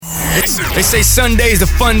They say Sunday's the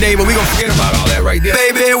fun day, but we gon' forget about all that right there.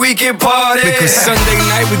 Baby, we can party. Because Sunday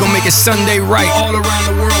night, we gon' make it Sunday right. All around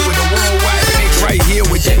the world with a worldwide mix right here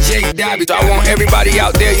with DJ Dobby. So I want everybody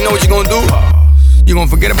out there, you know what you gon' do? You're gonna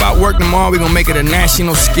forget about work tomorrow. We're gonna make it a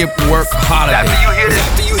national skip work holiday.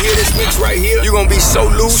 After you hear this mix right here, you're gonna be so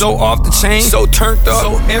loose, so off the chain, so turned up,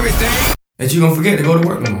 so everything that you're gonna forget to go to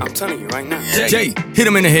work tomorrow. I'm telling you right now. Jay, hit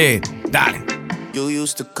him in the head, darling. You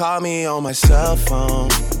used to call me on my cell phone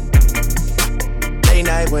late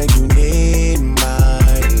night when you need my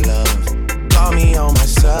love. Call me on my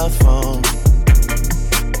cell phone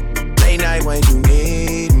late night when you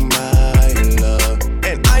need my love.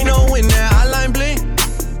 And I know when that hotline blink,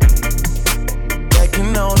 that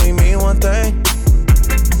can only mean one thing.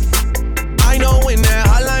 I know when that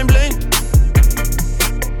hotline blink,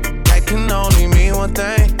 that can only mean one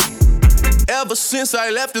thing. Ever since I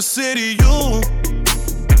left the city, you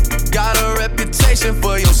got a reputation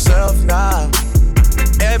for yourself now.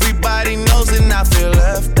 Everybody knows and I feel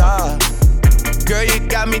left out. Girl, you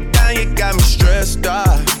got me down, you got me stressed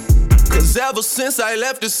out. Cause ever since I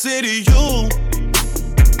left the city, you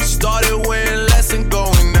started wearing less and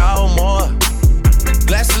going out more.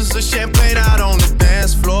 Glasses of champagne out on the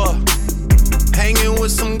dance floor. Hanging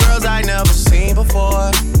with some girls I never seen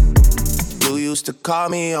before. You used to call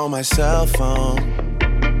me on my cell phone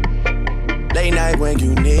late night when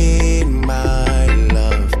you need my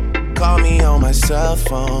love. Call me on my cell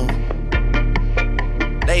phone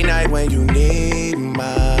late night when you need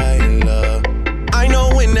my love. I know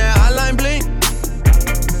when that hotline blink,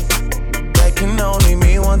 that can only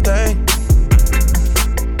mean one thing.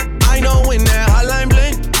 I know when that hotline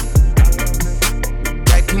blink,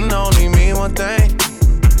 that can only mean one thing.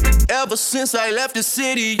 Ever since I left the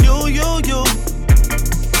city, you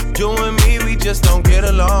and me, we just don't get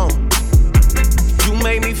along. You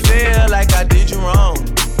made me feel like I did you wrong.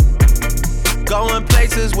 Going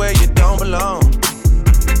places where you don't belong.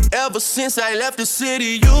 Ever since I left the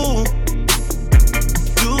city, you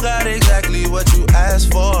got exactly what you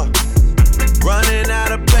asked for. Running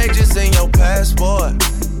out of pages in your passport.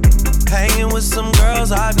 Hanging with some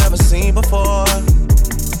girls I've never seen before.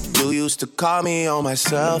 You used to call me on my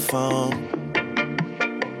cell phone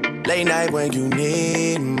late night when you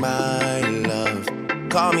need my love.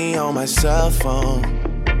 Call me on my cell phone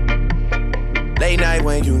late night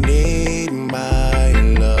when you need my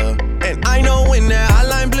love. And I know when that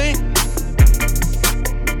hotline blink,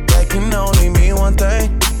 that can only mean one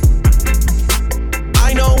thing.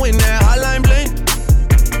 I know when that hotline blink,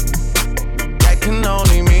 that can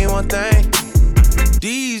only mean one thing.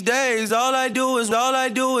 These days, all I do is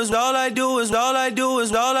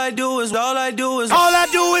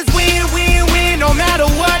win, win, win, no matter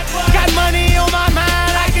what. Got money on my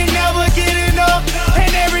mind, I can never get enough.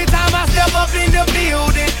 And every time I step up in the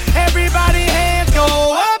building, everybody hands go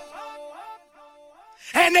up.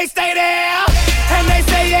 And they stay there, and they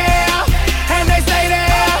say yeah, and they stay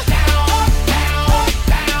there.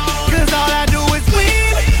 Cause all I do is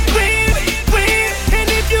win, win, win. And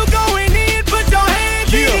if you going in, put your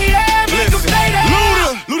hands in the air, make them stay there.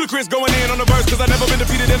 Ludacris going in on the verse, cause I never been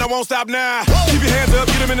defeated and I won't stop now. Keep your hands up,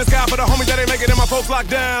 get them in the sky for the homies that ain't making it and my folks locked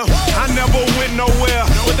down. I never went nowhere,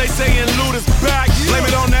 but they saying Luda's back. Blame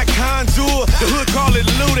it on that contour, the hood call it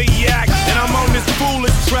Luda-yak. And I'm on this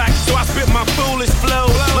foolish track, so I spit my foolish flow.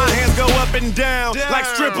 My hands go up and down, like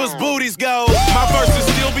strippers' booties go. My verses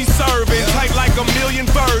still be serving, tight like a million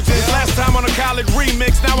virgins. Last time on a college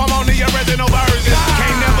remix, now I'm on the original version.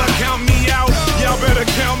 Can't never count me out, y'all better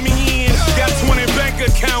count me in. Got 20 bank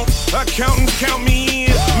accounts, accountants count me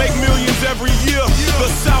in. Make millions every year, the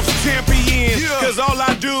South's champion. Cause all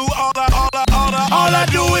I do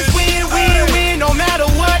is win, win, win, no matter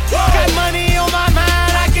what. Got money on my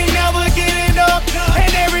mind, I can never get enough.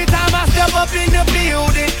 And every time I step up in the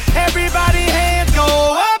building, everybody hands go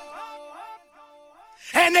up.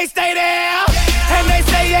 And they stay there, and they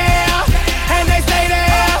say yeah, and they stay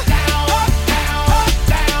there.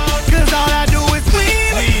 Cause all I do is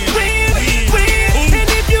win, win, win. And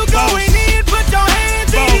if you going in, put your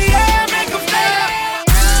hands in the air, make them stay.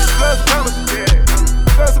 Girls are promise,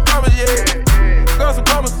 girls are promise, yeah. Girls are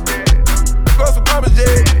promise, girls are promise,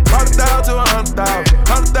 yeah. 100,000 to 100,000,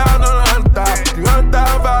 100,000 on 100,000,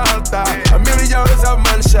 300,000, 500,000, $1 million off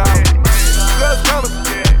money shot. Girls are promise,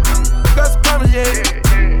 girls are promise, yeah.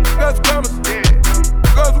 Girls are promise.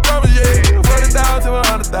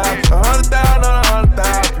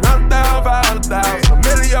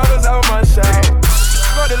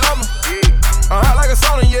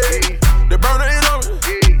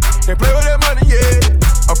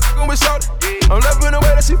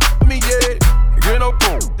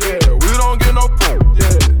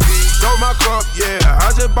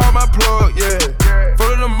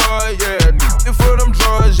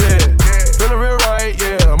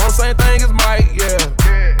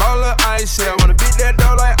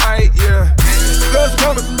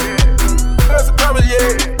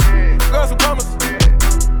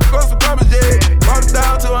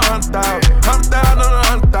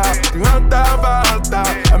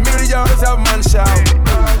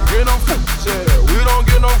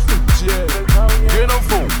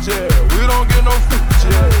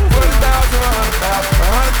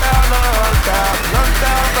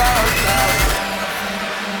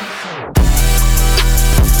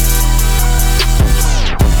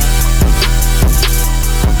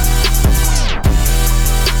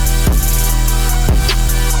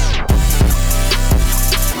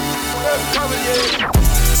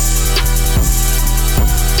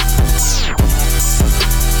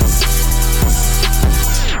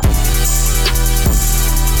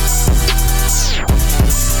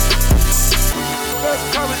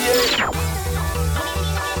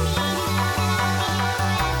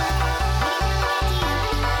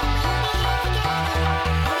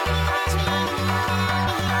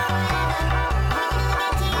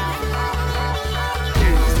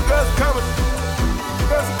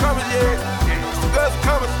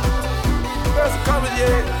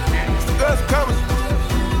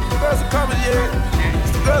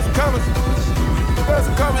 Girls are coming. Girls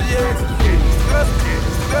are coming, yeah.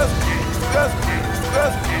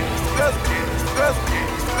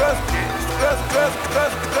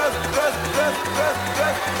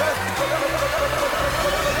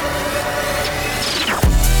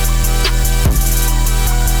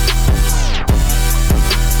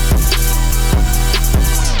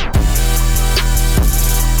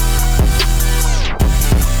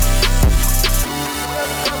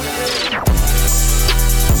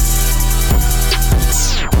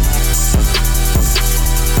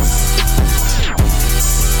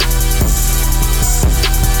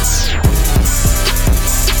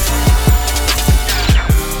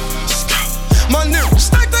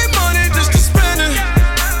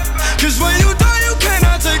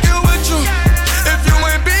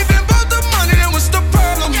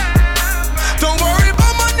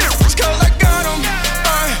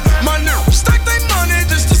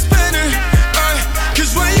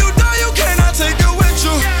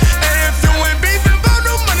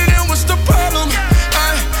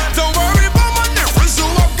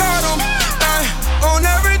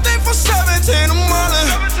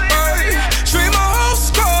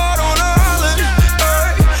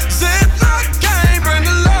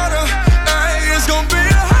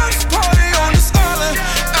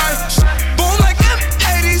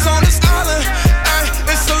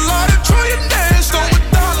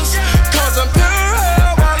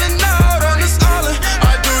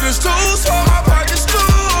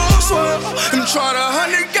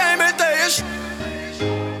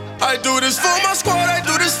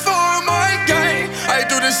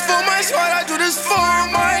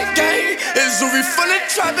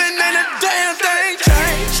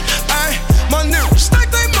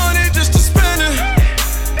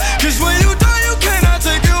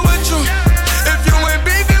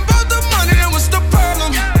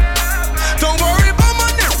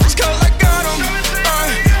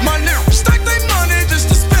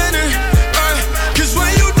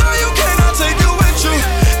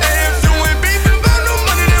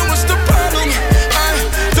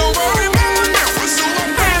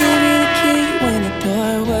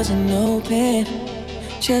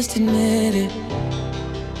 Just admit it.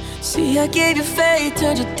 See, I gave you faith,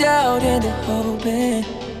 turned your doubt into hope, and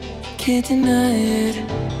can't deny it.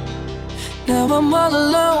 Now I'm all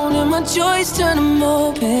alone and my joys turn them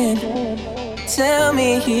open. Tell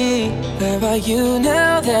me, where are you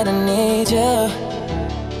now that I need you?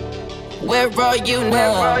 Where are you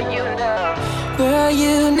now? Where are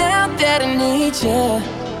you now that I need you?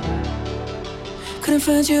 Couldn't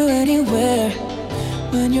find you anywhere.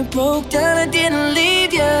 When you broke down, I didn't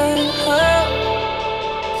leave you.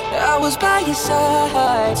 I was by your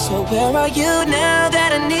side. So where are you now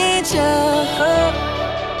that I need you?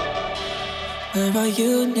 Where are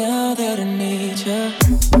you now that I need you?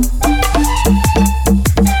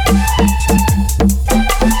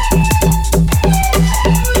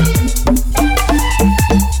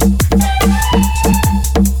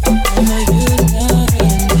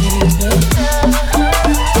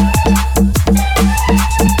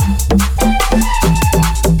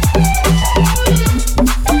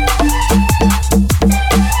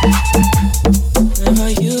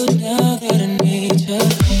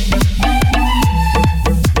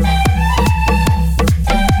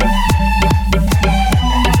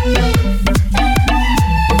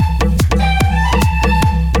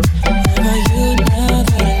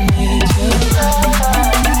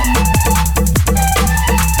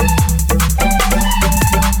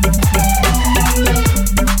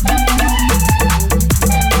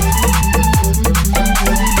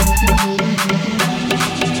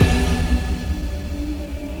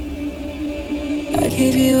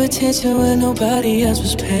 When nobody else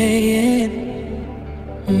was paying.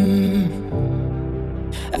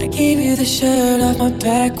 I gave you the shirt off my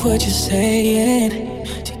back, what you saying?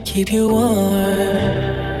 To keep you warm.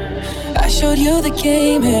 I showed you the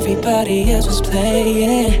game everybody else was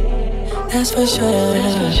playing. That's for sure.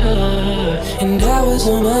 And I was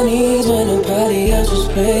on my knees when nobody else was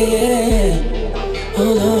praying.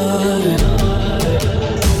 Oh Lord.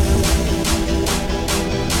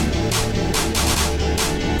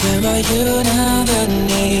 Where are you now that I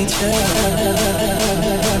need you?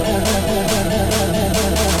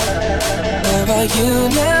 Where are you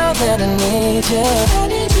now that I need you? I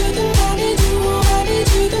need you, I need you, I need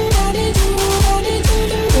you, I need you, I need you.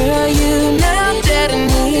 Where are you now that I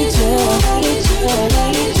need you? I need you, I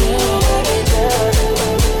need you, I need you.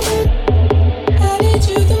 I need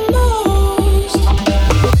you the most.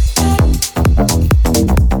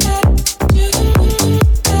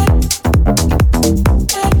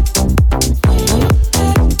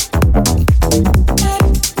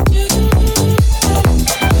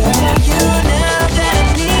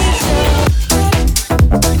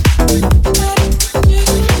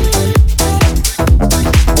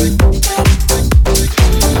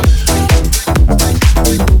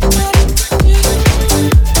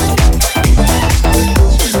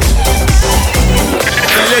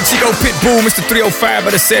 Pitbull, Mr. 305,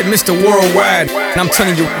 but I said Mr. Worldwide. And I'm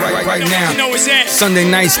telling you right now, Sunday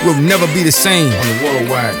nights will never be the same on the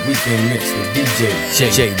Worldwide Weekend Mix with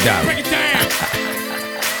DJ J. Dollar.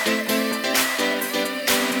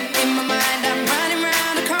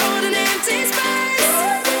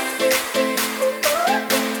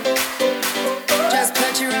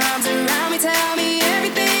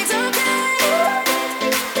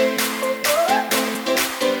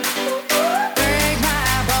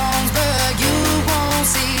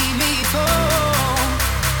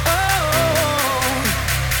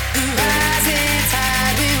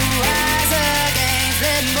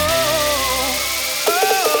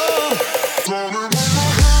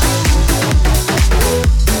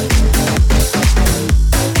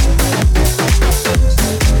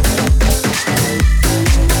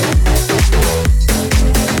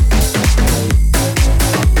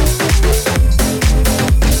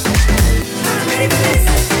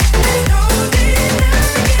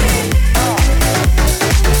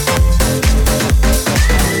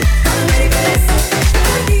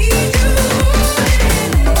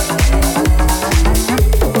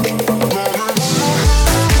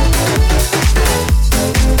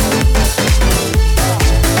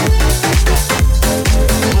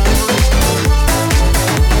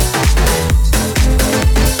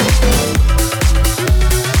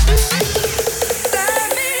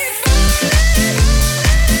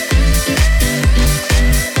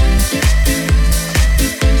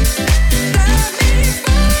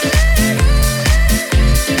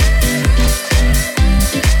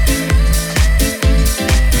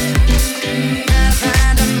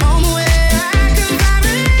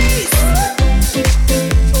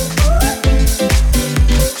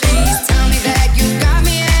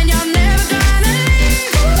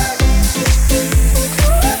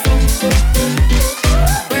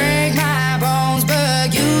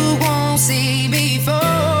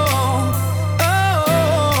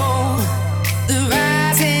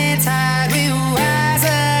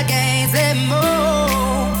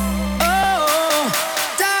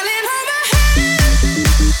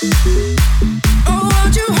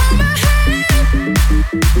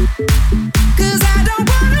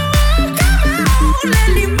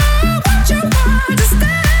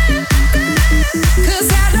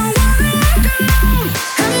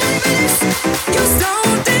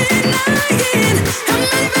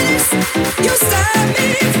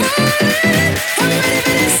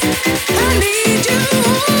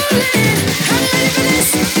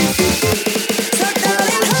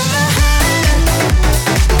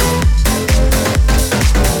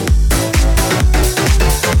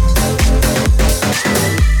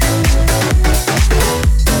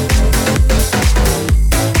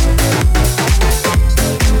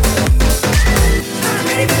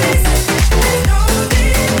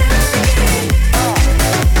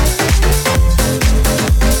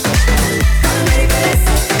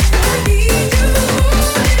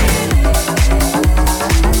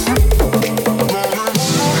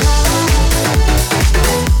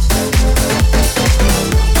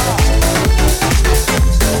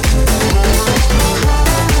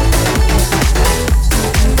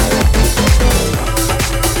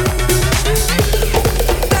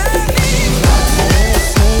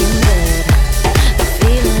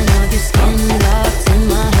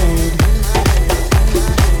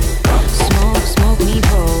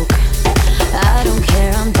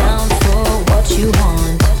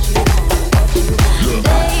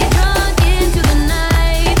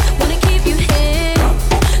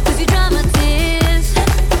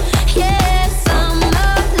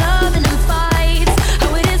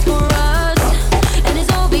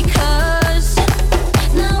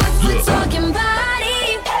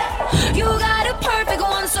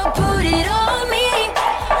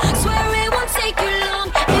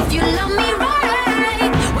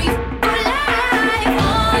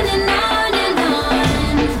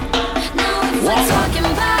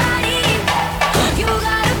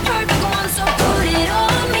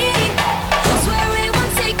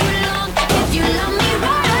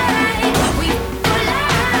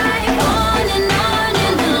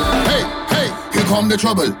 come the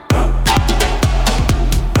trouble.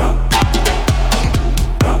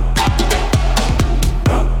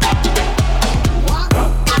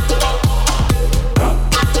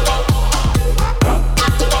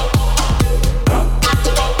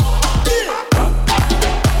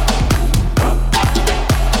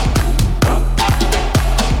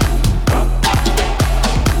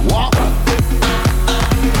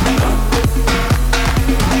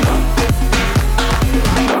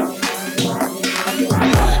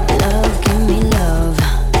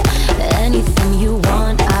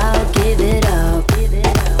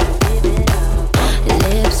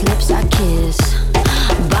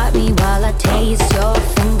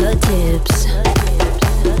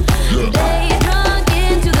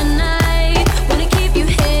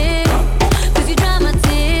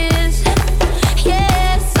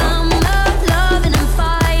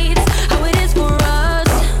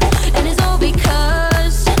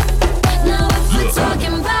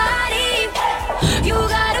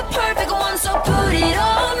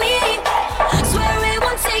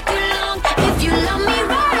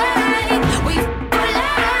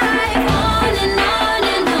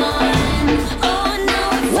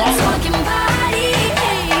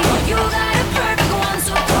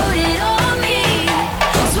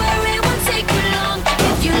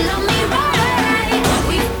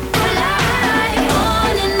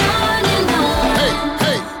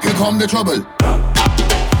 the trouble.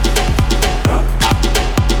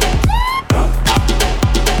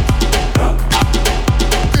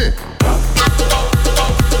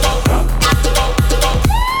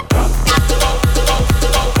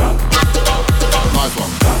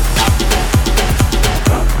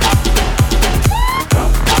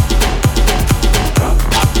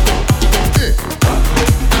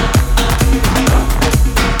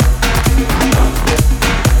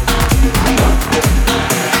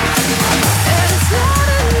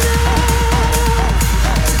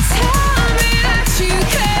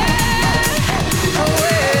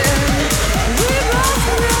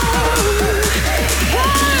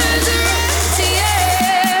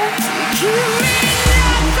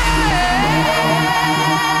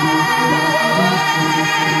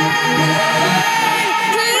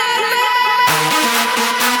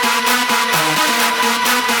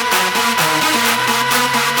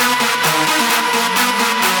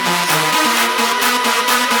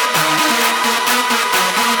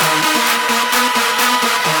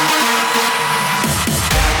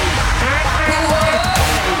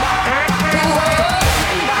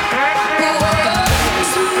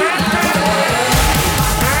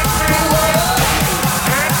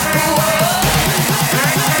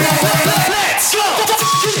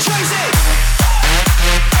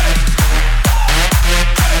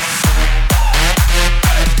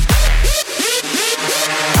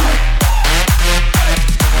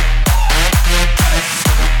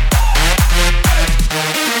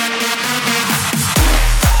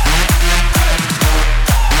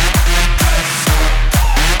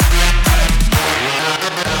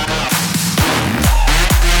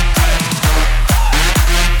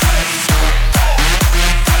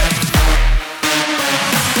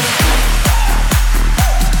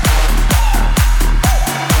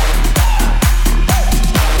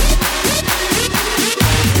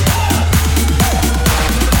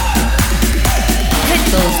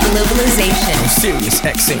 Sirius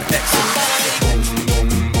XM.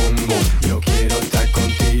 Yo quiero estar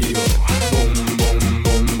contigo. Boom, boom,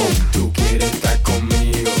 boom, boom. Tú quieres estar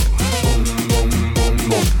conmigo. Boom, boom, boom,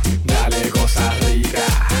 boom. Dale cosa rica.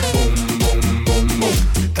 Boom, boom, boom,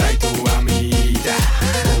 boom. Trae tu amiguita.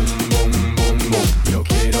 Boom, boom, boom, boom. Yo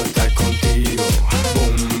quiero estar contigo.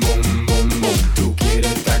 Boom, boom, boom, boom. Tú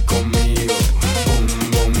quieres estar conmigo. Boom,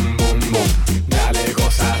 boom, boom, boom. Dale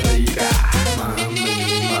cosa rica.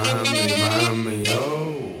 Mami,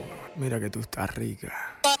 oh, mira que tú estás rica.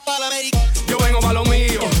 Yo vengo pa' lo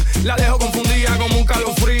mío, la dejo confundida como un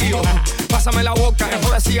calofrío. Pásame la boca, es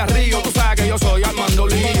por el cigarrillo. Tú sabes que yo soy Armando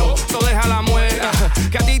Lío. So deja la muera,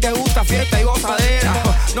 que a ti te gusta fiesta y gozadera.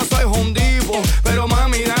 No soy hondivo, pero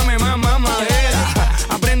mami, dame más madera.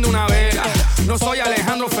 Aprende una vela, no soy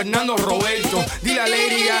Alejandro Fernando Roberto. Dile a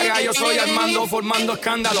Lady Gaga, yo soy Armando formando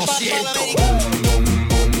escándalo, siento.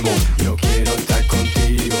 Yo quiero estar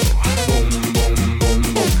contigo. Boom, boom,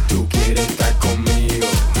 boom, boom. Tú quieres estar conmigo.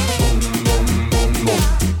 Boom, boom, boom, boom.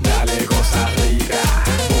 Dale cosa rica.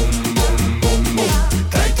 Boom, boom, boom, boom.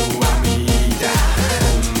 Trae tu amiguita.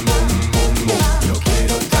 Boom, boom, boom, boom. Yo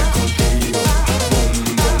quiero estar contigo. Boom,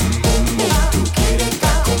 boom, boom, boom. Tú quieres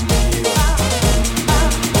estar conmigo.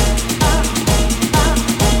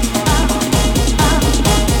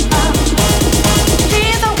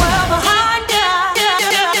 Leave the world behind you.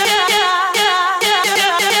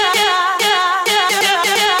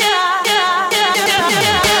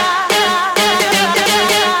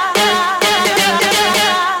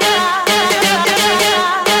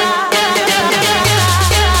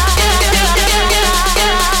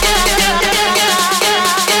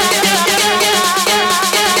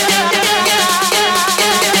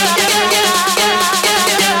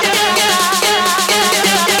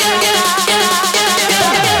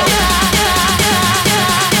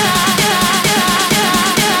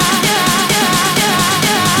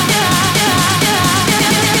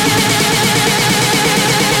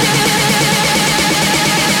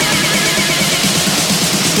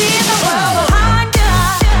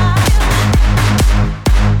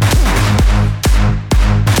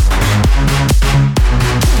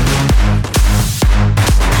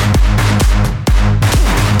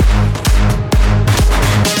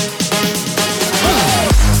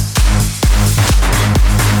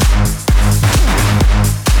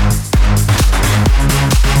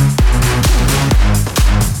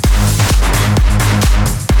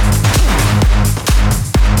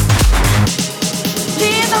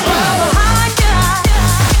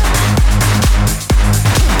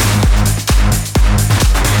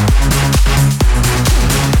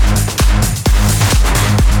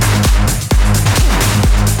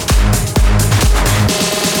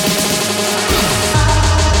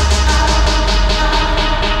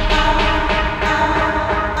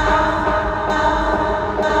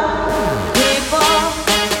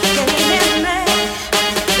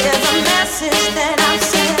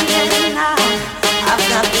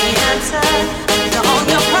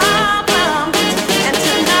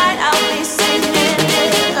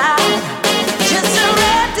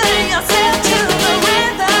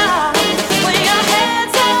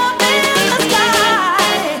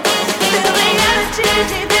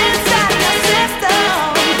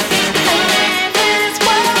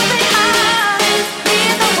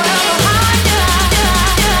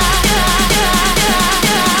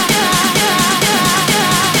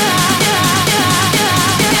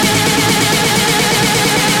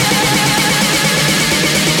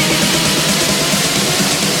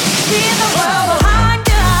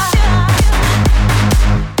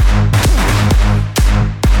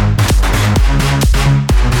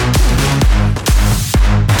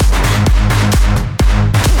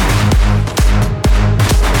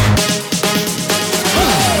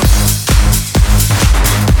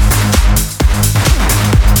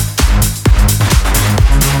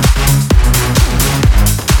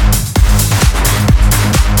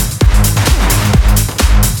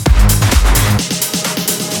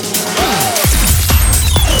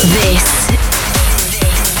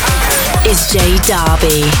 RJ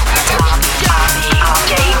Darby.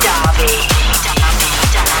 RJ Darby.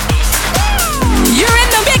 You're in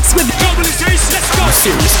the mix with Globalization. Let's go.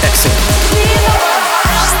 Sirius XM.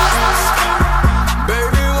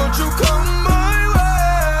 Baby, won't you come my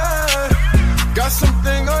way? Got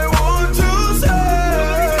something I want to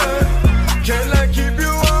say. Can't I keep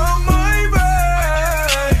you on my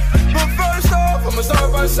way? But first off, I'ma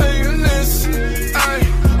start by saying this.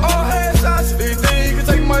 All hands I speak, then you can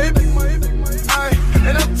take my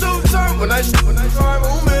and I'm too tired when I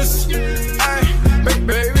won't miss.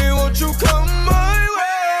 Baby, won't you come my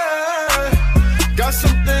way? Got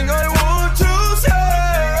something I want to say.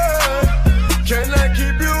 Can I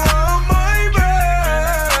keep you on my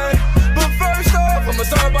way? But first off, I'ma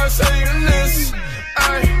start by saying this.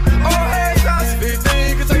 All hands I speak, then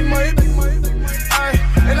you can take my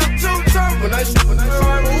and I'm too tired when I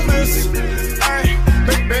won't miss.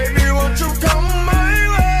 Baby, won't you come my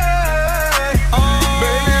way?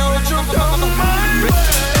 Baby, won't you come my way?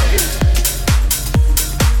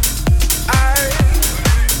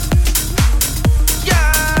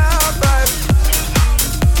 Yeah, baby.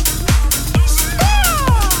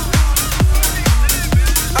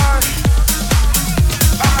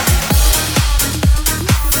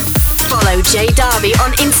 Follow J Darby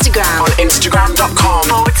on Instagram. On Instagram.com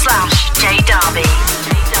 /J Darby.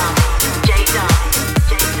 J Darby.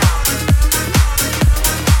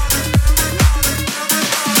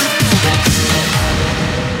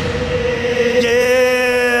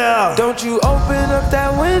 Yeah. Don't you open up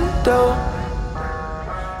that window.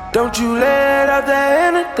 Don't you let out that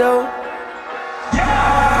antidote.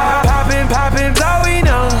 Yeah. Poppin', all we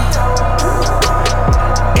know.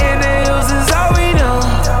 In the hills is all we know.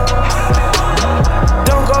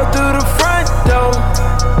 Don't go through the front door.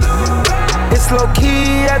 It's low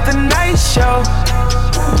key at the night show.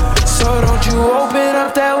 So don't you open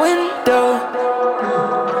up that window.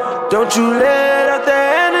 Don't you let out the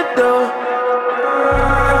antidote.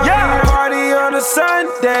 Yeah, party on a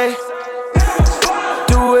Sunday.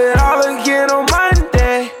 Do it all again on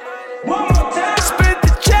Monday. Spend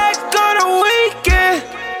the check on a weekend.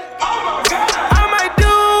 I might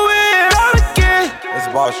do it all again. That's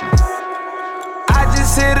bossy. I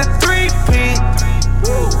just hit a 3-peat.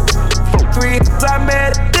 3 I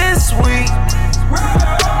met this week.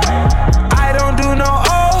 I don't do no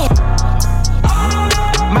O.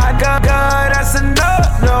 My gun, that's a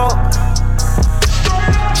no.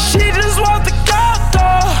 She just want the condo.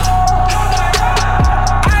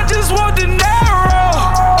 I just want the narrow.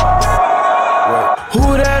 Who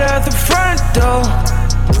that at the front door?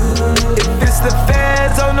 If it's the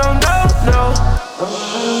feds, oh no.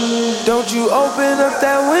 Don't you open up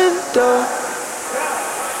that window.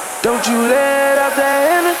 Don't you let out that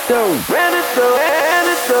antidote.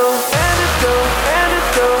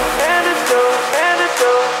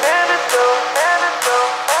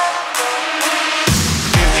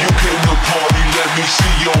 Let me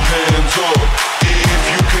see your hands up. If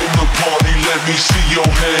you came to party, let me see your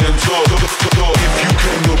hands up. If you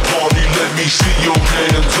came to party, let me see your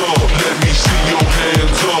hands up. Let me see your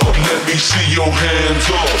hands up. Let me see your hands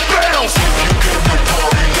up. Bounce. If you came to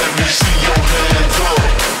party, let me see your hands up.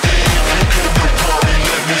 If you came to party,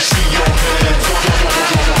 let me see your hands up.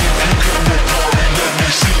 If you came to party, let me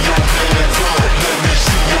see your hands up. Let me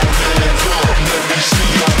see your hands up. Let me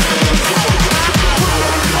see your hands up.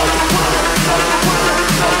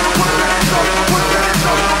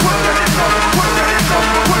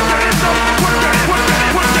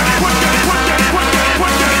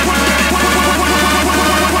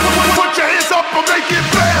 Put your hands up and make it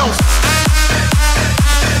bounce.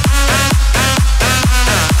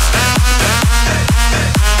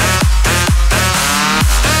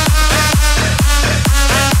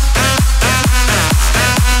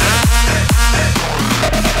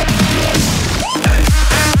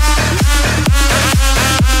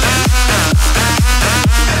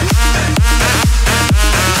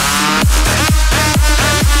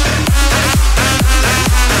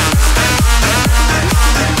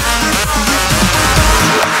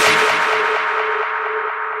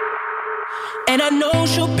 And I know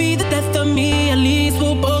she'll be the death of me, at least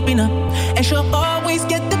we'll both be numb. And she'll always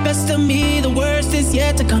get the best of me, the worst is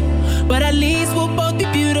yet to come. But at least we'll both be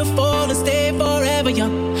beautiful and stay forever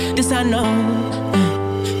young. This I know,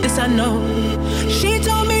 this I know. She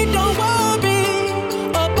told me don't worry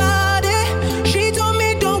about it. She told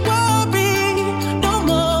me don't worry no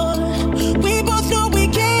more. We both know we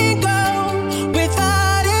can't go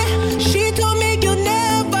without it. She told me you'll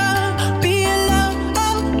never be alone.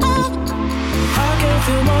 I can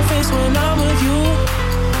feel my face when I'm with you,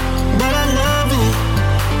 but I love it,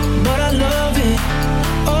 but I love it.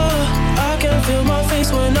 Oh, I can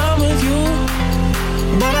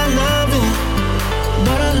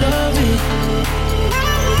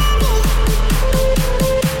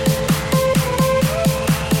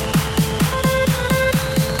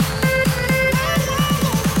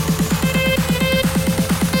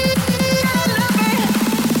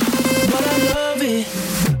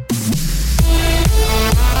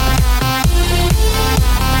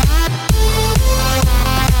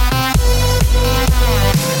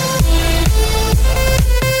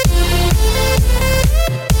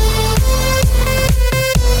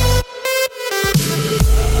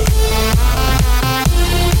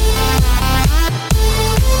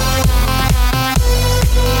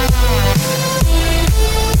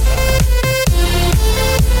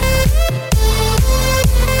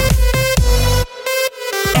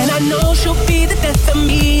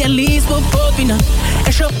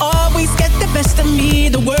and she'll always get the best of me.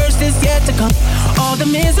 The worst is yet to come. All the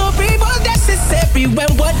misery was necessary when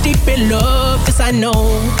we're deep in love. This I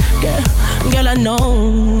know, girl, I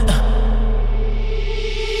know.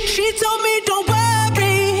 She told me don't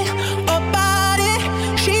worry about it.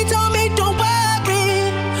 She told me don't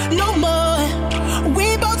worry no more.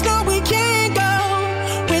 We both know we can't go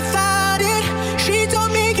without it. She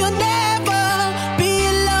told me you'll never be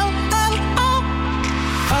alone.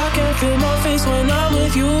 I can feel my face when I'm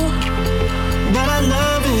with you, but I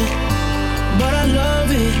love it, but I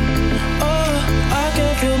love it. Oh, I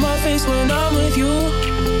can feel my face when I'm with you,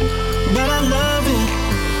 but I love it,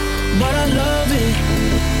 but I love it.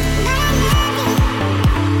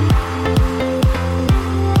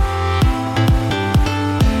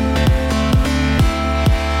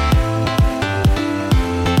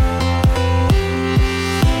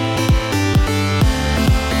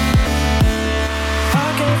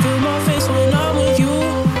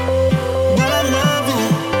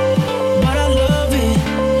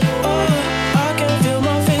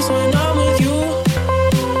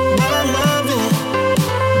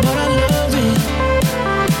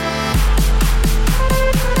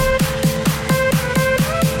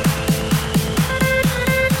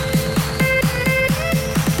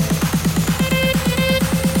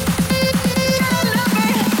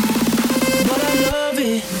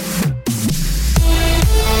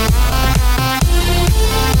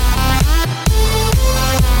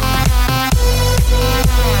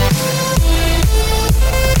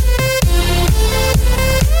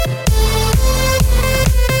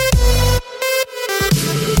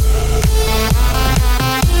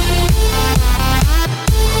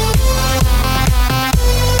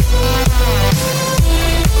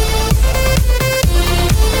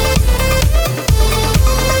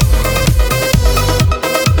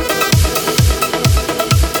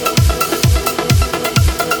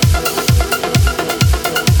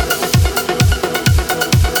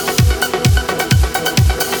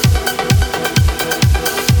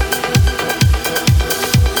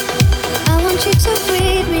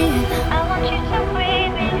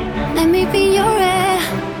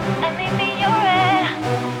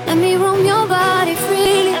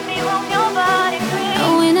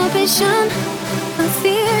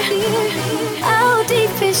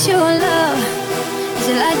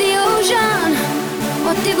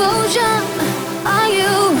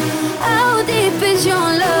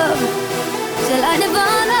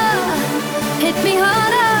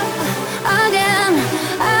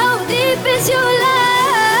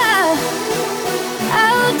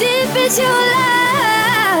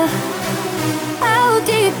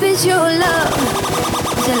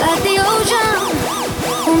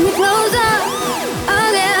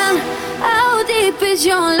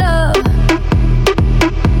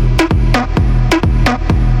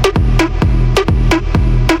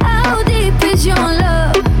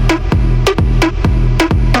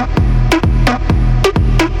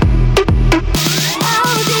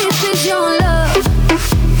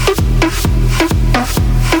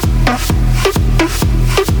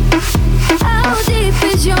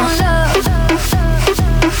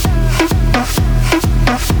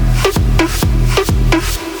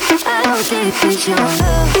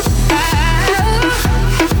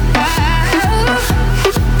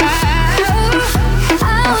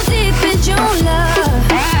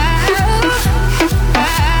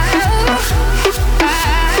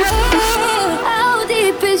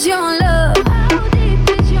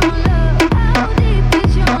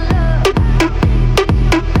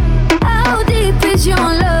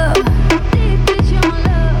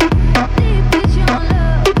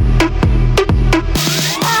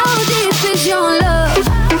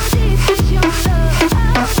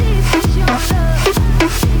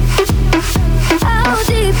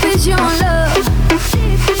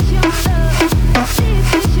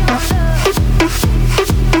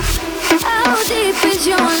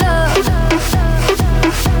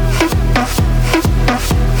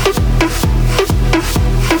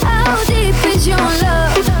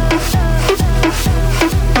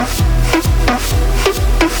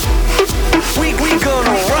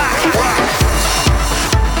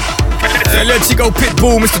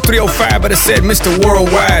 Mr. 305, but I said Mr.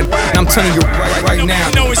 Worldwide. And I'm telling you right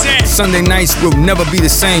now, Sunday nights will never be the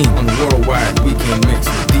same on the Worldwide Weekend Mix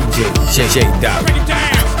with DJ J Dobby.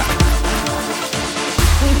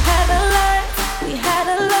 We had a life, we had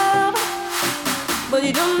a love, but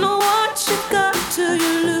you don't know what you got till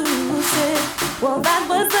you lose it. Well, that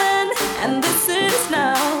was then, and this is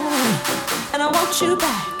now, and I want you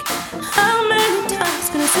back. How many times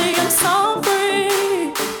can I say I'm sorry?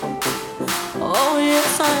 Oh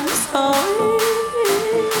yes, I'm sorry.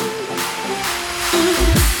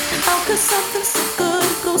 so good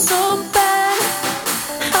go so bad?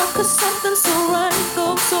 How could something so right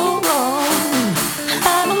go so wrong?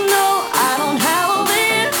 I don't know, I don't have all the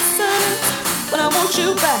answers, but I want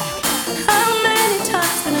you back. How many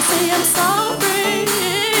times can I say I'm sorry?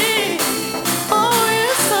 Oh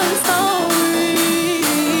yes, I'm sorry.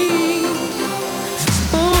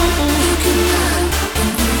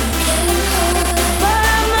 But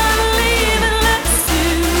I'm not leaving unless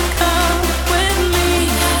you come with me.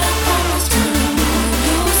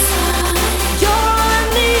 You're all I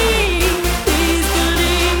need, please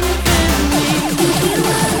believe in me.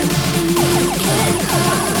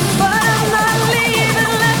 But I'm not leaving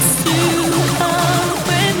unless you come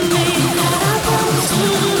with me.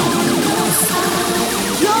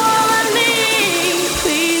 You're all I need,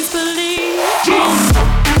 please believe.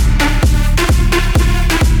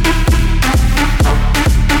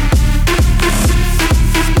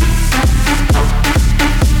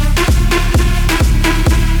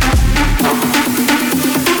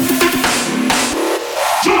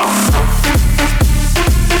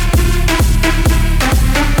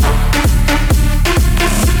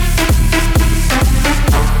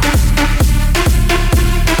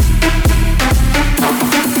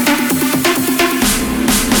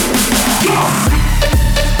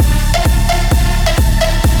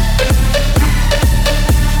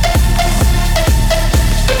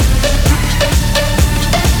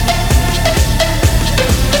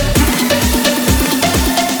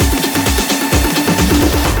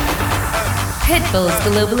 Pitbull's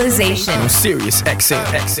Globalization. I'm serious, XA.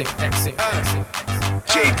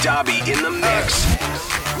 J Dobby in the mix.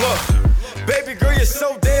 Look, baby girl, you're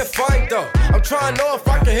so damn fine though. I'm trying to know if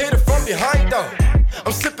I can hit it from behind though.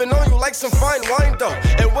 I'm sipping on you like some fine wine though.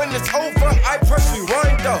 And when it's over, I press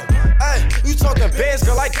rewind though. Hey, you talking bands,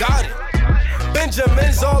 girl, I got it.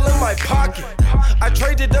 Benjamin's all in my pocket. I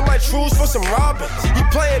traded in my trues for some robbers. You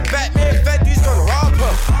playing Batman, Fetty's gonna rob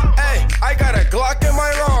her. Hey, I got a Glock in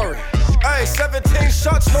my Rari. Hey, 17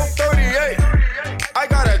 shots, no 38. I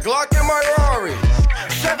got a Glock in my Rari.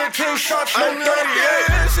 17 shots, no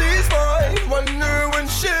 38. She's mine. Wonder when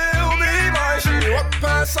she'll be mine. She walked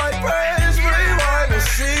past, I praise, rewind and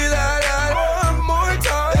see that one more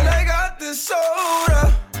time. And I got this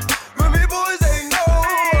soda. Remy boys, they know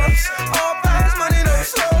us. All fast money, no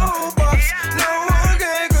slow bucks. No one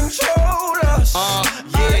can control us.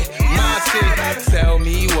 Yeah, my tick. Tell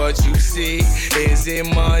me what you see. Is it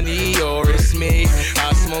money or it's me?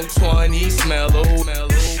 I smoke 20, smell old.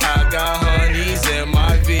 I got honeys in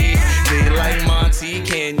my V. They like Monty,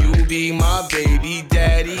 can you be my baby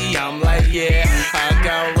daddy? I'm like, yeah. I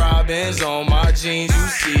got robins on my jeans. You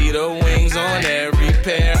see the wings on every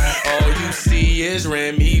pair. All you see is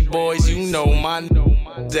Remy boys. You know my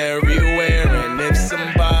everywhere. And if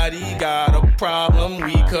somebody got a problem,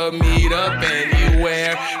 we could meet up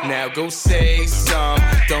anywhere. Now go say some.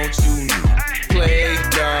 Don't you play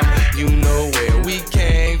dumb? You know where we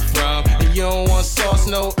came from. You don't want sauce,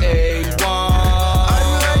 no A1.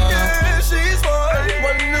 I'm like, yeah, she's mine.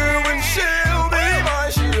 Wonder when she'll be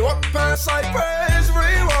mine. She walked past, I praise,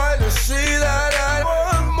 rewind and see that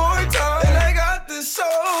one more time. And I got this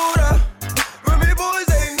soda. Remy boys,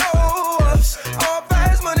 they know us. All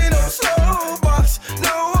fast money, no slow bucks.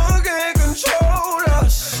 No one can control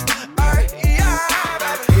us. Yeah,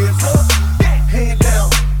 hands up, hand down.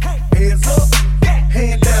 Hands up,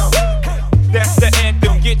 hand down. That's the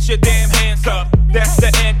anthem, get your damn hands up. That's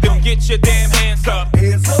the anthem, get your damn hands up.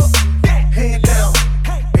 Hands up, hand down.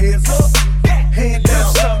 Hands up, hand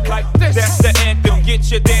down. Something like this. That's the anthem,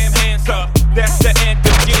 get your damn hands up. That's the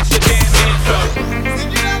anthem, get your damn hands up.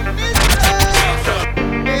 Hands up.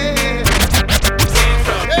 Hands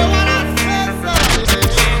up. Hey, what I said, son.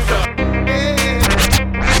 Hands up. Hands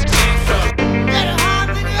up. Get a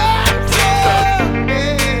hand in the air, hands up.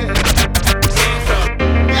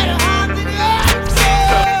 Get a hand in the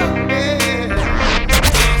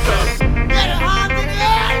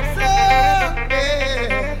air, hands up.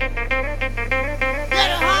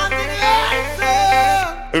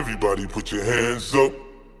 Everybody put your hands up.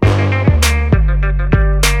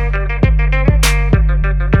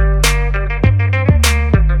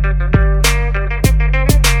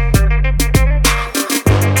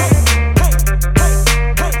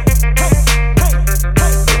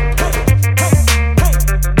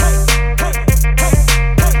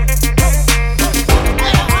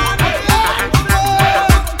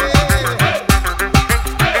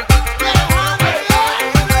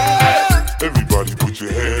 Everybody put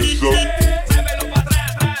your hands up.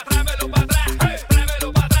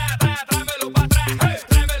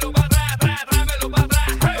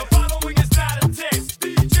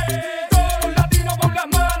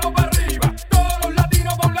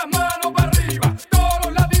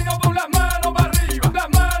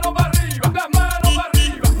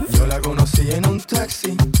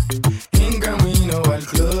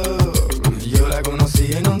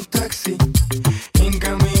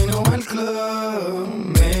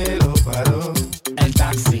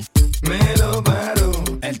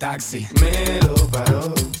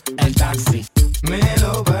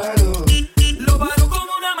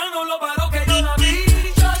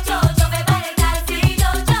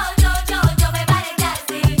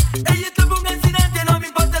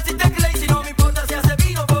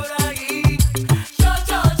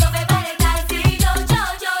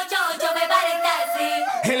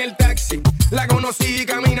 conocí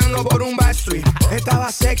caminando por un backstreet.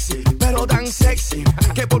 Estaba sexy, pero tan sexy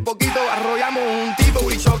que por poquito arrollamos un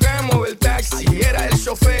tipo y chocamos el taxi. Era el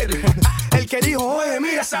chofer, el que dijo, oye,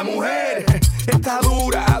 mira esa mujer. Está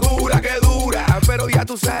dura, dura, que dura. Pero ya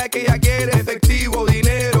tú sabes que ella quiere efectivo,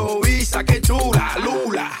 dinero, visa, que chula,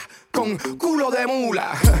 lula. Con culo de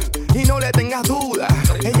mula. Y no le tengas duda,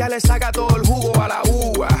 ella le saca todo el jugo a la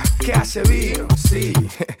uva. Que hace vino, sí,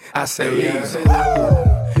 hace vino.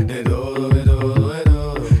 De todo, de todo, de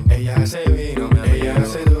todo. Ella hace vino, ella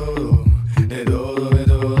hace todo. De todo, de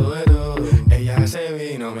todo, de todo. Ella hace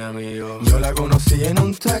vino, mi amigo. Yo la conocí en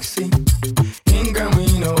un taxi, en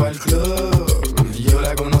camino al club. Yo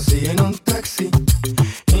la conocí en un taxi,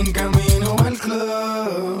 en camino al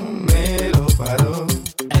club. Me lo paró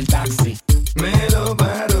el taxi. Me lo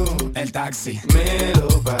paró el taxi. Me lo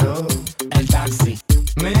paró el taxi.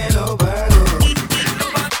 Me lo paró.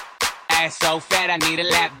 Ass so fat, I need a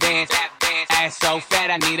lap dance. Ass so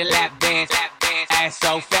fat, I need a lap dance. Ass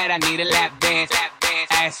so fat, I need a lap dance.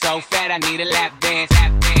 Ass so fat, I need a lap dance.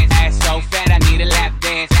 Ass so fat, I need a lap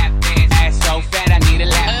dance. Ass so fat, I need a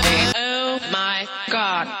lap dance. Oh my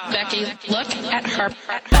God, Becky, look at her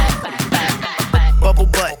bubble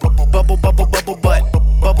butt, bubble bubble bubble butt,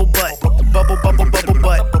 bubble butt, bubble bubble bubble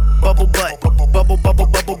butt, bubble butt, bubble bubble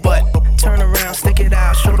bubble butt. Turn around, stick it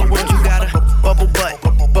out, show the world you got a bubble butt,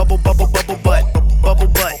 bubble bubble bubble butt, bubble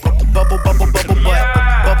butt, bubble bubble bubble butt,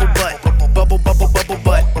 bubble butt, bubble bubble bubble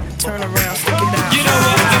butt. Turn around, stick it out. You know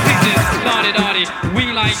what? I think this lottie-dottie.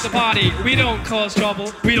 We like the party. We don't cause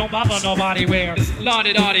trouble. We don't bother nobody where.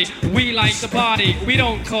 Lottie-dottie. We like the party. We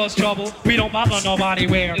don't cause trouble. We don't bother nobody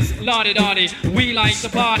where. Lottie-dottie. We like the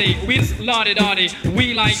party. We lottie-dottie.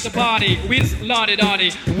 We like the party. We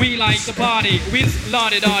lottie-dottie. We like the party. We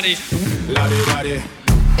lottie-dottie. Lottie-dottie.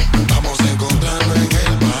 Vamos a encontrarnos en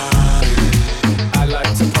el party. I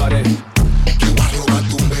like to party. Te voy a robar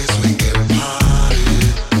tu beso en el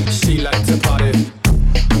party. She like to party.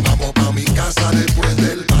 Vamos pa' mi casa después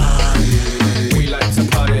del party. We like to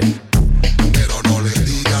party. Pero no le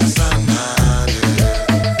digas a nadie.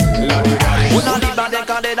 Lottie-dottie. Una libra de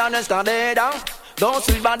cadera no es cadera. 2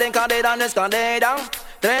 libras de cadera no es cadera.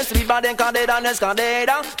 3 libras de cadera no es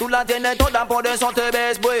cadera. Tú la tienes toda, por eso te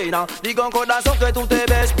ves buena. Digo corazón que tú te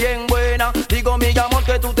ves bien buena. Digo mi amor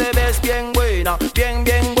que tú te ves bien buena. Bien,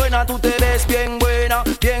 bien buena, tú te ves bien buena.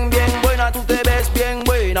 Bien, bien buena, tú te ves bien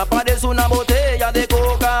buena. Parece una botella de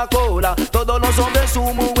Coca-Cola. Todos los hombres su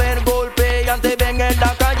mujer golpean. Te ven en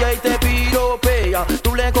la calle y te piropean.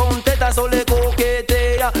 Tú le contestas o le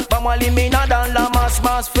coqueteas. Vamos a eliminar a la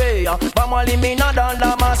más fea. Vamos a eliminar a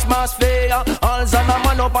la más fea. Alza la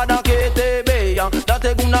mano para que te vean.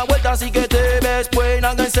 Date una vuelta así que te ves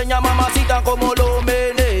buena. Enseña mamacita como lo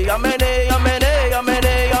menea. Menea, menea,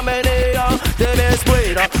 menea, menea. Te ves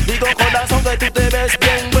buena. Digo corazón que tú te ves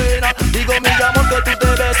bien buena. Digo mi amor que tú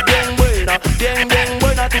te ves bien buena. Bien, bien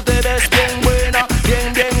buena, tú te ves bien buena.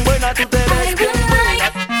 Bien, bien buena, tú te ves bien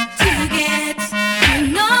buena.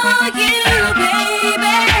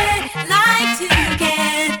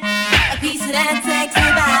 That sexy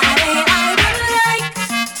body, I would like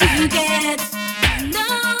to get to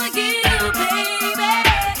know you, baby.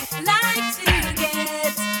 Like to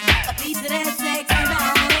get a piece of that sexy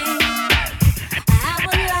body. I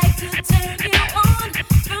would like to turn you on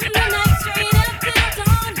from the night straight up till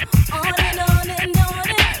dawn. On and on and on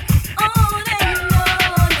and on and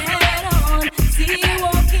on and on. See you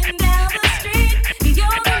walking down the street,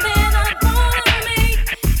 you're the man I wanna meet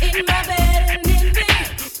in my bed and in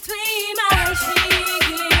between my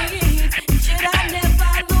sheets. Should I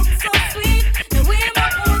never look so sweet? Now we're my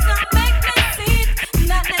pose, I make me see.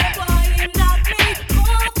 Not that boy, you knock me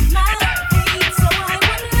off my feet. So I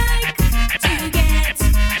would like to get to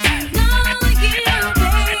know you,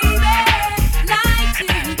 baby. Like to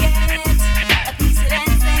get a piece of that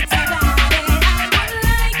sexy body. I would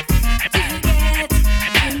like to get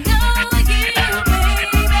to know you,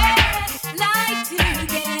 baby. Like to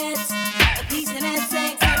get a piece of that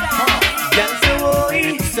sexy body. Girl, say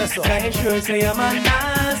boy, say so. Can you sure say I'm a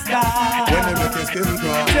nasty? When they make your skin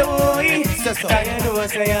crawl. Say boy, Say so. can you know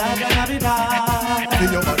say I'm gonna be bad?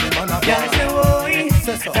 Feel your body man a Girl, say boy,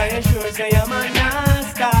 Say so. can you sure say I'm a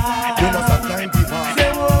nasty? You know sometimes people.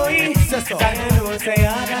 Say boy, Say so. can you know say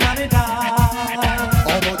I'm gonna be bad?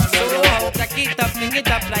 How much So jack it up, fling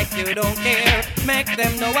it up like you don't care. Make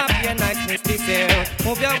them know up your niceness this year.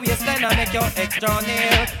 Move your waistline and make your extra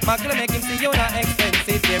near. Muggle make him see you not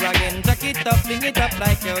expensive here again. Jack it up, fling it up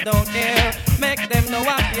like you don't care. Make them know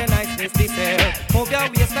up your niceness this year. Move your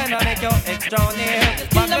waistline and make your extra near.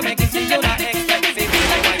 Muggle make him see you not expensive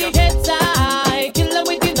here. Heads high, kill them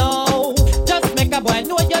with you know. Just make a boy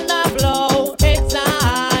know you're not blow. Heads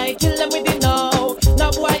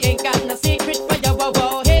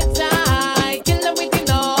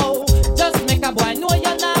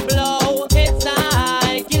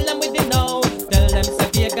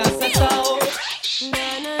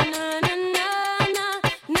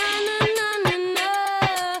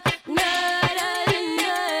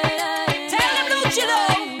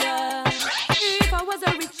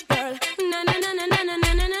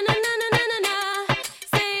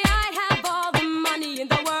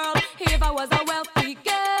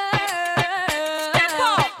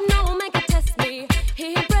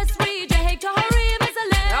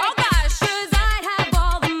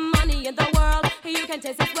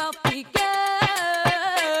Fuentes is wealthy girl.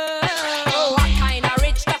 What kind of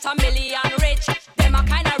rich? Got a million rich. Them a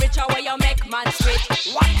kind of richer where you make man switch.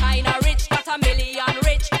 What kind of rich? Got a million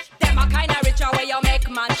rich. Them a kind of richer where you make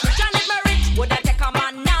man switch. And if me rich, would I take a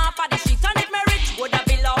man now for the streets? And if me rich, would I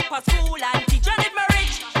build up a school and teach? And if me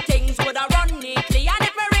rich, things would I run neatly. And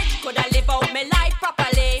if me rich, could I live out my life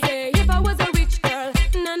properly? Say if I was a rich girl,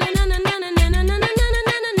 na na na na na na na na na na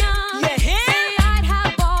na na na. Yeah, say I'd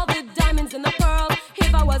have all the diamonds in the world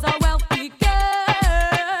if I was a wealthy girl.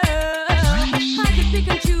 I could pick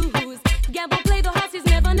and choose, gamble, play the horses,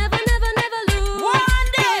 never, never, never, never lose. One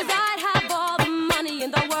day, 'cause I'd have all the money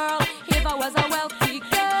in the world if I was a wealthy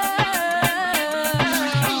girl.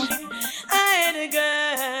 I had a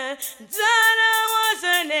girl, Donna was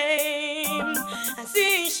her name. I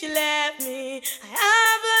see she left me, I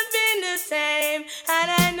haven't been the same, and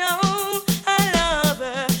I know I love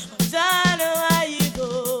her. Oh, Donna, why you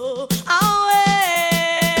go away?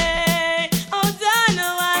 Oh, Donna,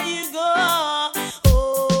 why you go?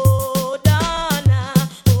 Oh, Donna,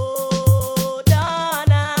 oh,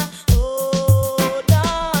 Donna, oh,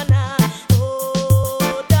 Donna,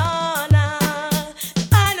 oh, Donna.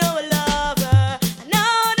 I know I love her, I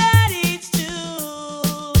know that it's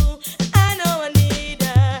true. I know I need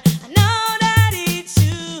her, I know that it's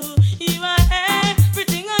true. You are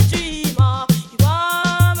everything I dream of. You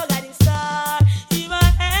are my guiding star. You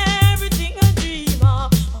are everything I dream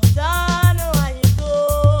of. Oh, Donna, why you go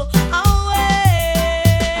away?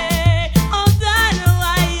 Oh, Donna,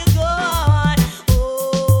 why you go?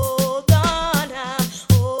 Oh, Donna,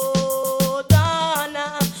 oh, Donna,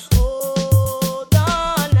 oh,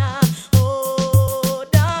 Donna, oh,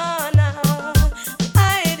 Donna. I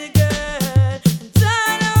had a girl,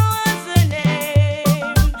 Donna was her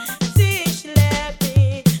name. See, she left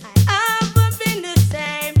me, I haven't been the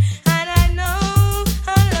same, and I know I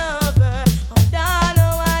love her. Oh, Donna,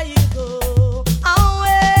 why you go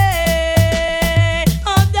away?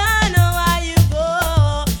 Oh, Donna, why you go?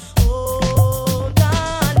 Oh,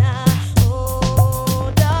 Donna,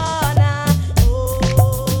 oh, Donna,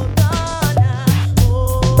 oh,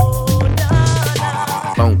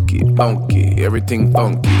 Donna. Funky, funky, everything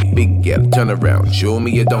funky. Big gal, turn around, show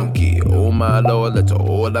me a donkey. Oh my lord, that's a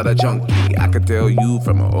whole lot of junkie. I can tell you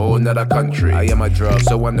from a whole nother country. I am a drug,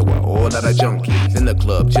 so I know a whole lot of junkies. In the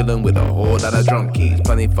club, chillin' with a whole lot of drunkies.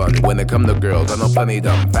 Plenty fun when it come to girls. I know plenty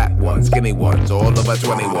dumb, fat ones, skinny ones, all over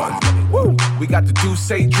 21. Woo! We got the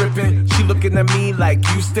Douce drippin'. She looking at me like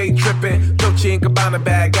you stay trippin'. Dolce and Gabbana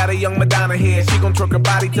bag, got a young Madonna here. She gon' twerk her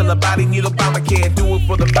body till her body need Obamacare. Do it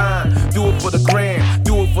for the vine, do it for the grand,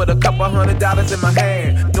 do it for the couple $100 in my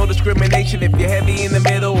hand. No discrimination if you're heavy in the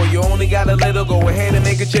middle or you only got a little. Go ahead and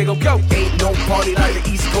make a jiggle, go. Ain't no party like the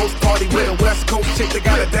East Coast party with a West Coast chick that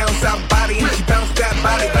got a down south body and she bounce that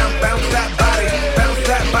body, bounce that body, bounce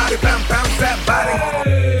that body, bounce that body.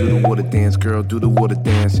 Do the water dance, girl, do the water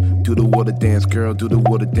dance. Do the water dance, girl, do the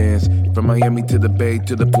water dance. From Miami to the Bay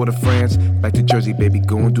to the Port of France, back to Jersey, baby,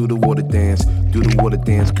 go and do the water dance. Do the water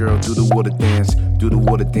dance, girl, do the water dance. Do the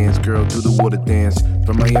water dance, girl, do the water dance.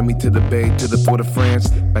 From Miami to the Bay to the Port of France,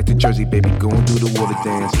 back to Jersey, baby, go and do the water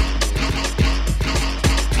dance.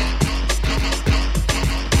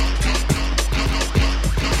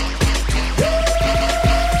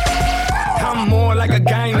 I'm more like a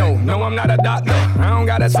gyno. No, I'm not a doctor. I don't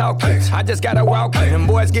gotta talk. I just gotta walk. And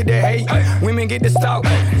boys get the hate. Women get the stalk.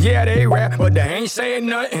 Yeah, they rap, but they ain't saying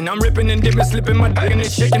nothing. I'm ripping and dipping, slipping my dick in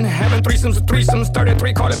this chicken. Having threesomes with threesomes.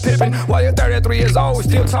 33, call it pippin'. While you're 33 years old,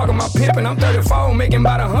 still talking about pimping. I'm 34, making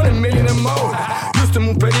about 100 million and more. Used to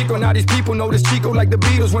move perico, now these people know this Chico like the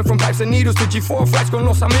Beatles. Went from pipes and needles to G4 flights con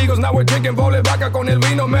los amigos. Now we're drinking vole vaca con el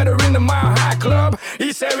vino. Met her in the Mile High Club.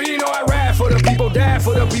 He said, you know, I rap for the people, die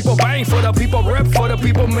for the people, bang for the people, rep for the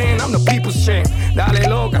people, man. I'm the people's champ. Dale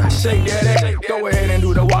loca, shake that ass. Go ahead and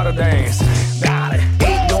do the water dance. Dale.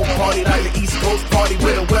 Ain't no party like the East Coast party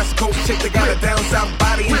with a West Coast chick that got a down south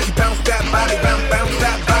body and she bounce that body, bounce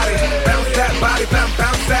that body, bounce that body,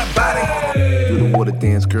 bounce that body. Do the water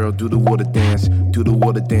dance, girl, do the water dance. Do the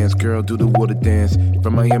water dance, girl, do the water dance.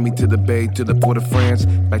 From Miami to the Bay to the Port of France,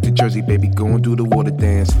 back to Jersey, baby, go and do the water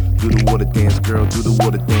dance. Do the water dance, girl, do the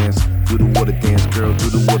water dance. Do the water dance, girl, do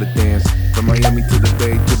the water dance. From Miami to the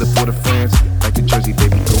Bay to the Port of France, back to Jersey,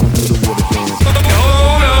 baby, go and do the water dance.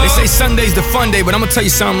 They say Sunday's the fun day, but I'm gonna tell you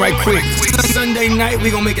something right quick. Sunday night,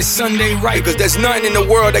 we gonna make it Sunday right, cause there's nothing in the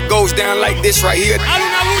world that goes down like this right here.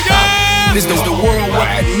 This is the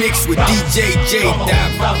worldwide mix with DJ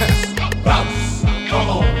J-Dab. Bounce, come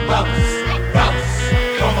on, bounce, bounce,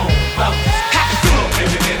 come on, bounce.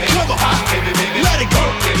 Come on, let it go.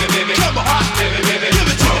 Come on, give it to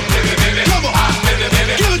me. Come on, give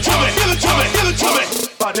it to me, give it to me, give it to me.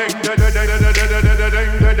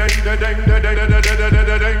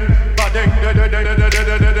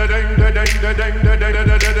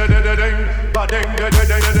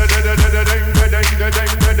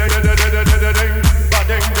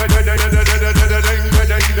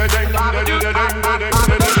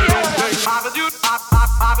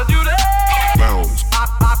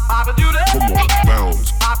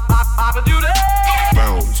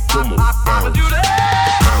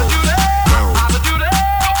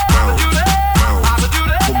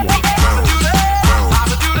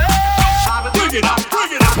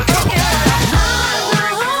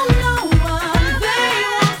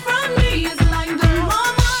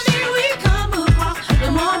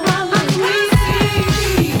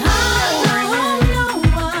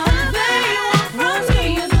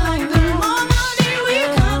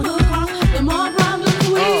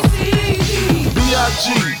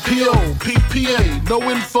 no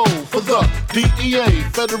info for the DEA.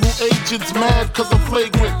 Federal agents mad cause I'm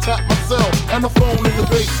flagrant. Tap myself and the phone in the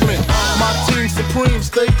basement. My team supreme,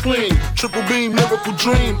 stay clean. Triple beam, miracle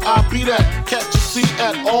dream. I be that. Catch a seat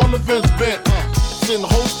at all events bent. In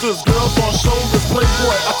holsters, girls on shoulders,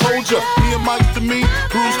 playboy, I told ya, me and Mike to me,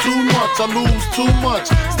 bruise too much, I lose too much,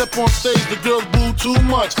 step on stage, the girls boo too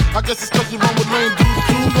much, I guess it's cause you run with lame dudes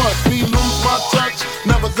too much, me lose my touch,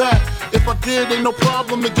 never that, if I did, ain't no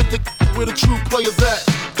problem to get the where the true players at,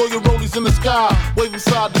 throw your rollies in the sky, waving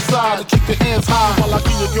side to side, and keep your hands high while I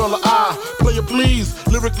give your girl an eye, player please,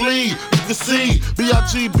 lyrically, you can see,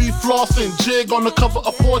 B.I.G.B. flossing, jig on the cover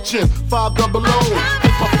of Fortune, 500, hit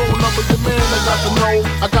my phone number, your man, I got the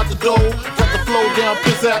I got the dough, got the flow down,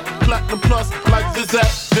 pizzazz, platinum plus, like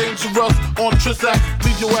Zizak, dangerous on Trizak,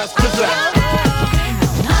 leave your ass pizzazz.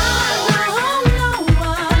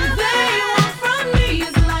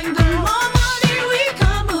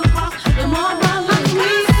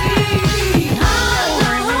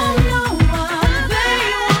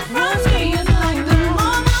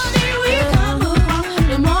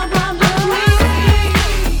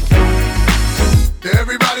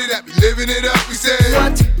 Living it up, we say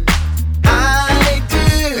what I do,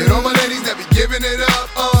 and all my ladies that be giving it up,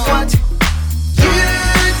 what you do.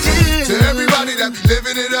 To everybody that be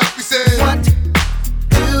living it up, we say what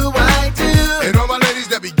do I do, and all my ladies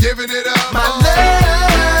that be giving it up, my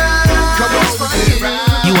love. Come on, we get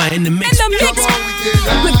round. You are in the mix. Come on, we get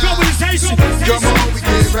round. With globalization. Come on, we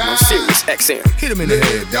get round. Sirius XM. Hit him in the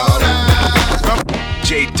head, dog.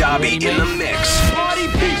 J Dobby in the mix. Party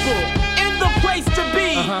people in the place to be.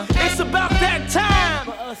 It's about that time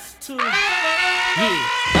for us to.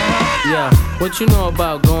 Yeah, what you know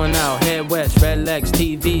about going out? Head west, red legs,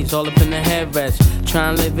 TVs, all up in the headrest.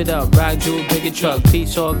 Trying to live it up, rock jewel, bigger truck,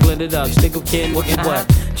 piece all glittered up. Stick a kid, looking what?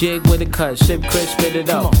 Jig with a cut, sip crisp, spit it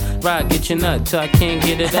up. Rock, get your nut till I can't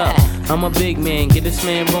get it up. I'm a big man, get this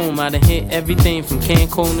man room. I done hit everything from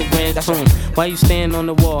Cancun to Grand Tune. Why you stand on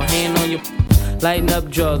the wall, hand on your... Lighting up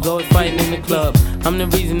drugs, always fighting in the club. I'm the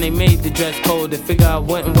reason they made the dress code. They figure I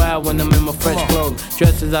went wild when I'm in my fresh clothes.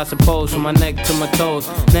 Dresses, I suppose, from my neck to my toes.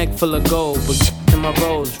 Neck full of gold, but in my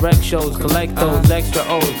rolls. Rec shows, collect those extra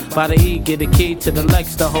O's. By the E, get a key to the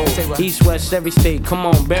Lex to hold. East, west, every state, come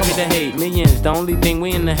on, bury the hate. Millions, the only thing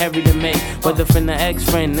we in the hurry to make. Whether from the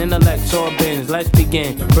ex-friend, intellect, or bins. Let's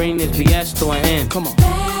begin, bring this BS to an end. Come on.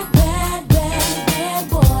 Bad, bad, bad, bad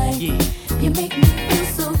boy. Yeah. You make me feel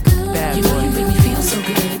so good. Bad you know you make me feel so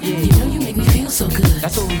good. Yeah. You know you make me feel so good.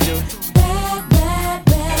 That's what we do. Bad, bad,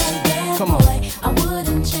 bad, bad Come boy. on. I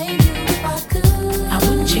wouldn't change you if I could. I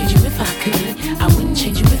wouldn't change you if I could. I wouldn't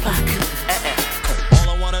change you if I could. All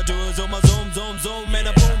I wanna do is on my zoom, zoom, zoom, and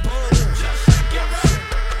a boom, boom.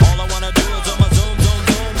 All I wanna do is on my zoom, zoom,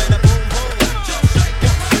 zoom, and a boom, boom.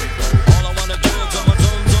 All I wanna do is on my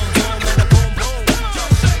zoom, zoom, zoom, and a boom, boom.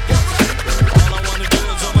 All I wanna do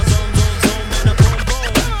is on my zoom, zoom, zoom, and a boom,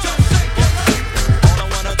 boom. All I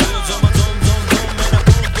wanna do is on my zoom, zoom, zoom, and a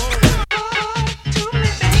boom, boom.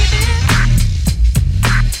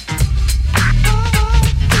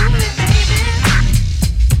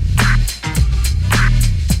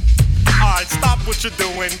 Alright, stop what you're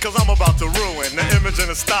doing, cause I'm about to ruin the image and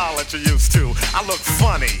the style that you're used to. I look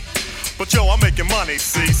funny, but yo, I'm making money,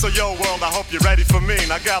 see? So yo, world, I hope you're ready for me.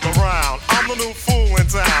 Now gather round. I'm the new fool in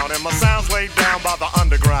town, and my sound's laid down by the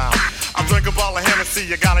underground. I drink a bottle of Hennessy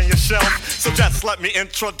you got on your shelf, so just let me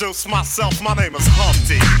introduce myself. My name is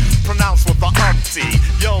Humpty, pronounced with the umpty.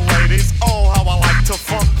 Yo, ladies, oh, how I like to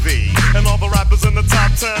funk thee. And all the rappers in the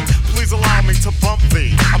top 10, please allow me to bump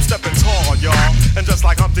thee. I'm stepping tall, y'all, and just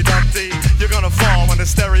like Humpty Dumpty, you're gonna fall when the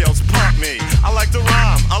stereos pump me. I like to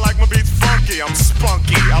rhyme, I like my beats funky, I'm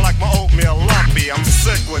spunky. I like my oatmeal lumpy, I'm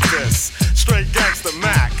sick with this. Straight gangster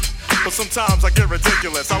Mac. But sometimes I get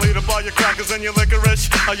ridiculous. I'll eat up all your crackers and your licorice.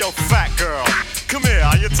 Oh, yo, fat girl, come here,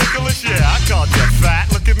 are you ticklish? Yeah, I called you fat.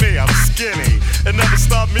 Look at me, I'm skinny. It never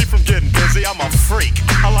stopped me from getting busy. I'm a freak.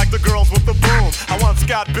 I like the girls with the boom. I once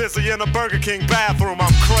got busy in a Burger King bathroom.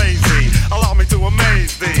 I'm crazy. Allow me to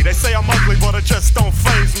amaze thee. They say I'm ugly, but it just don't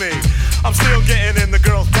faze me. I'm still getting in the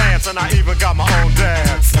girls' pants, and I even got my own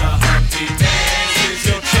dance. The Humpty Dance is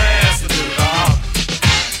your chance to do the hump.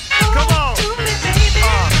 Come on.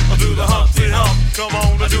 Do the Humpty Hump, come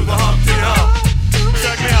on, I do the Humpty Hump.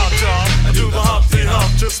 Check me out, y'all, I do the Humpty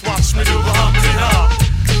Hump. Just watch me do the Humpty Hump.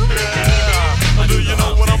 Yeah, do you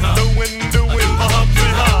know what I'm doing the Humpty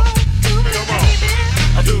Hump? Come on,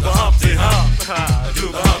 I do the Humpty Hump. I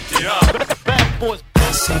do the Humpty Hump. Bad boys.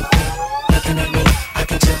 I see you looking at me. I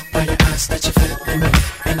can tell by your eyes that you're feeling me,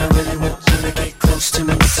 and I really want you to get close to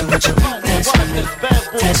me. So would you dance for me?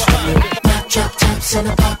 Dance for me. My drop tops in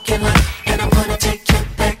the parking lot, and I'm gonna take you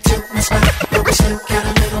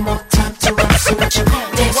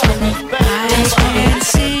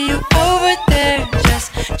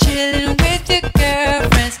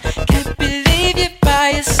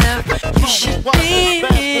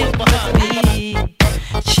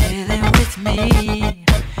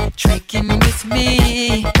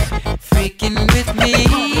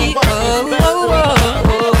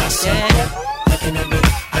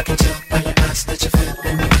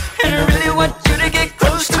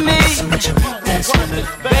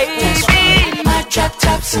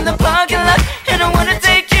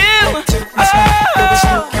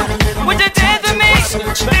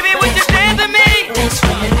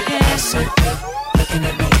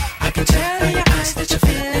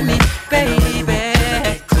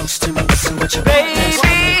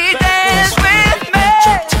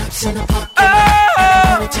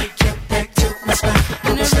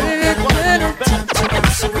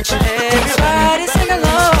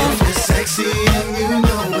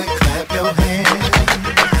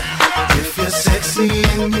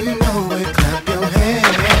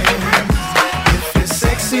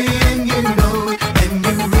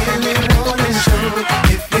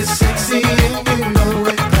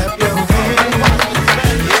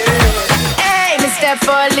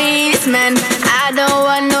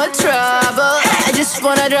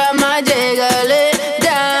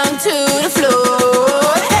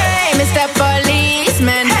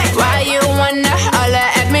Why you wanna holler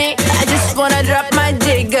at me? I just wanna drop my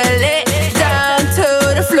diggly down to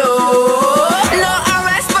the floor. No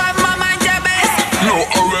arrest, but my mind your business. No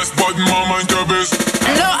arrest, but my mind your business.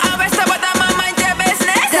 No arrest, but my mind your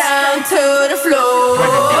business. Down to the floor.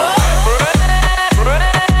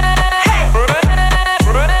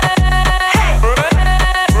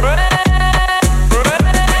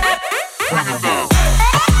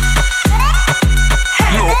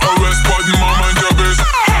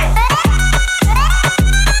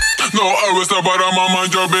 But I'm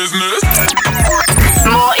mind your business.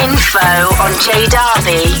 More info on J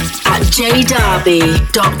Darby at jdarby.com.